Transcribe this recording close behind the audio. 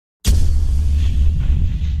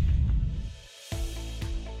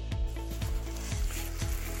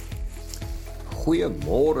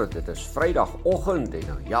Goeiemôre, dit is Vrydagoggend en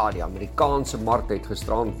die Amerikaanse mark het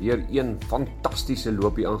gisterand weer een fantastiese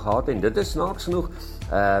loopie aangehad en dit is snaaks genoeg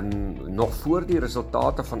nog voor die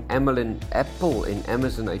resultate van Apple en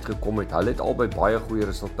Amazon uitgekom het. Hulle het albei baie goeie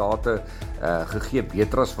resultate gegee,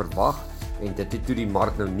 beter as verwag. En dit het toe die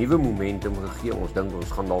mark nou nuwe momentum gegee. Ons dink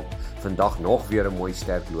ons gaan dalk vandag nog weer 'n mooi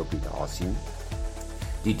sterk loopie daar sien.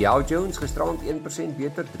 Die Dow Jones gisterand 1%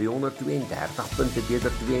 beter, 332 punte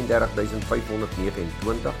beter,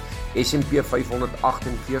 32.529. S&P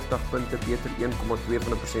 548 punte beter,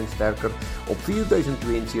 1,2% sterker op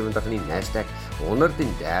 4.072 en die Nasdaq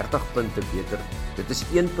 130 punte beter. Dit is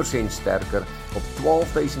 1% sterker op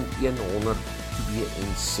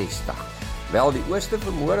 12.162. Wel, die ooste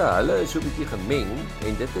vermoere, hulle is so 'n bietjie gemeng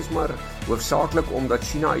en dit is maar hoofsaaklik omdat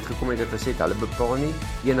China uitgekom het en gesê hulle bepaal nie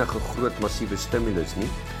enige groot massiewe stimulus nie.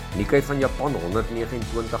 Nikkei van Japan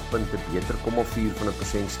 129 punte beter,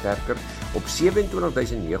 0,4% sterker op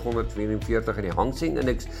 27.944 en die Hang Seng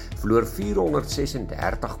Indeks verloor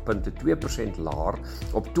 436 punte, 2% laer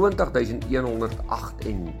op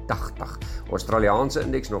 20.188. Australiaanse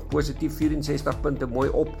indeks nog positief, 64 punte mooi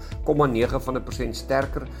op, 0,9%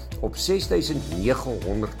 sterker op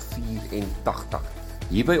 6.984.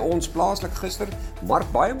 Hier by ons plaaslik gister,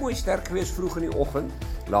 mark baie mooi sterk gewees vroeg in die oggend,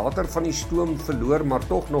 later van die stoom verloor, maar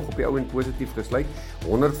tog nog op die ou en positief gesluit,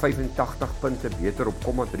 185 punte beter op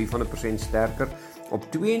 0,3% sterker op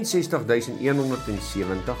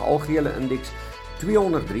 62.170, algehele indeks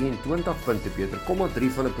 223 punte beter,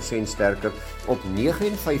 0,3% sterker op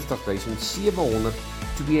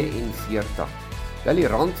 59.742. Wel die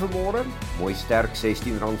rand vanmôre, mooi sterk,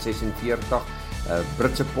 R16.46,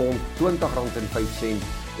 Britse pond R20.05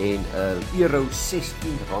 en euro R16.80.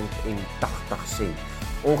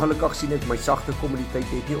 Ongelukkig sien ek my sagte kommoditeit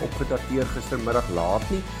het nie opgedateer gistermiddag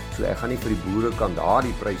laat nie, so ek gaan nie vir die boere kan daar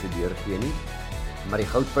die pryse deurgee nie. Maar die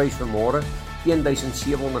goudprys vanmôre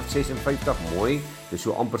 1756 mooi, dis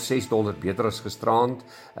so amper $6 beter as gisterand.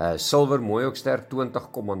 Silwer mooi ook sterk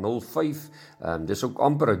 20,05. Dis ook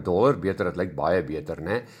amper $1 beter, dit lyk baie beter,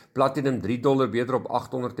 né? Platinum $3 beter op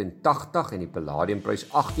 880 en die palladiumprys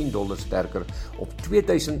 $18 sterker op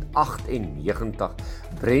 2098.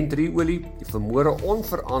 Brent olie vermoere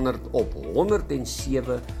onveranderd op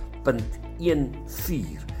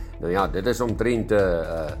 107.14. Nou ja, dit is omtrent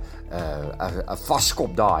 'n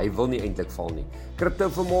vaskop daar, hy wil nie eintlik val nie. Crypto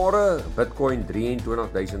vanmôre, Bitcoin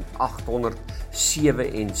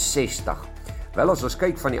 23.867. Wel, as ons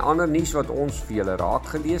kyk van die ander nuus wat ons vir julle raak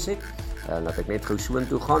gelees het, laat ek net gou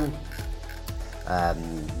soontoe gaan.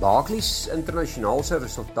 Barclays internasionaal se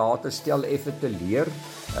resultate stel effe te leer.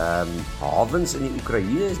 Hawens in die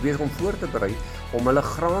Oekraïne is besig om voor te berei om hulle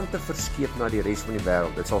graan te verskeep na die res van die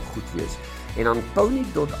wêreld. Dit sal goed wees. En aan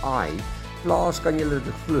Pony.ai plaas kan julle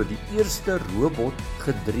dit glo, die eerste robot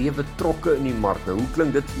gedrewe trokke in die mark. Nou, hoe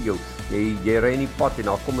klink dit vir jou? Jy ry in die pad en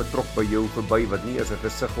daar kom 'n trok by jou verby wat nie eens 'n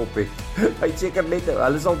gesig op het. Hy het seker net,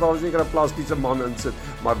 hulle sal daar seker 'n plastiese man insit,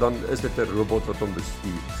 maar dan is dit 'n robot wat hom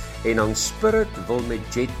bestuur. En dan Spirit wil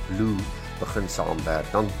met JetBlue begin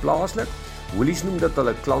saamwerk. Dan plaaslik, Woolies noem dat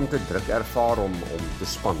hulle klante druk ervaar om te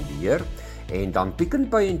spandeer. En dan Pick n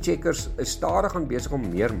Pay en Checkers is stadig aan besig om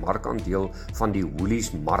meer markandeel van die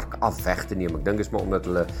Woolies mark af weg te neem. Ek dink is maar omdat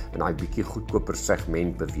hulle in daai bietjie goedkoper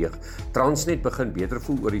segment beweeg. Transnet begin beter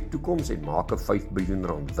voel oor die toekoms en maak 'n R5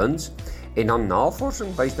 biljoen wins. En dan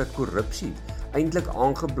navorsing wys dat korrupsie eintlik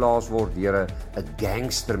aangeblaas word deur 'n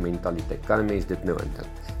gangster mentaliteit. Kan 'n mens dit nou indink?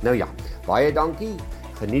 Nou ja, baie dankie.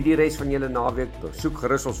 Geniet die res van julle naweek. Besoek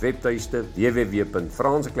gerus ons webtuiste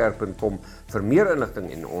www.franseklerk.com vir meer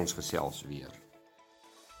inligting en ons gesels weer.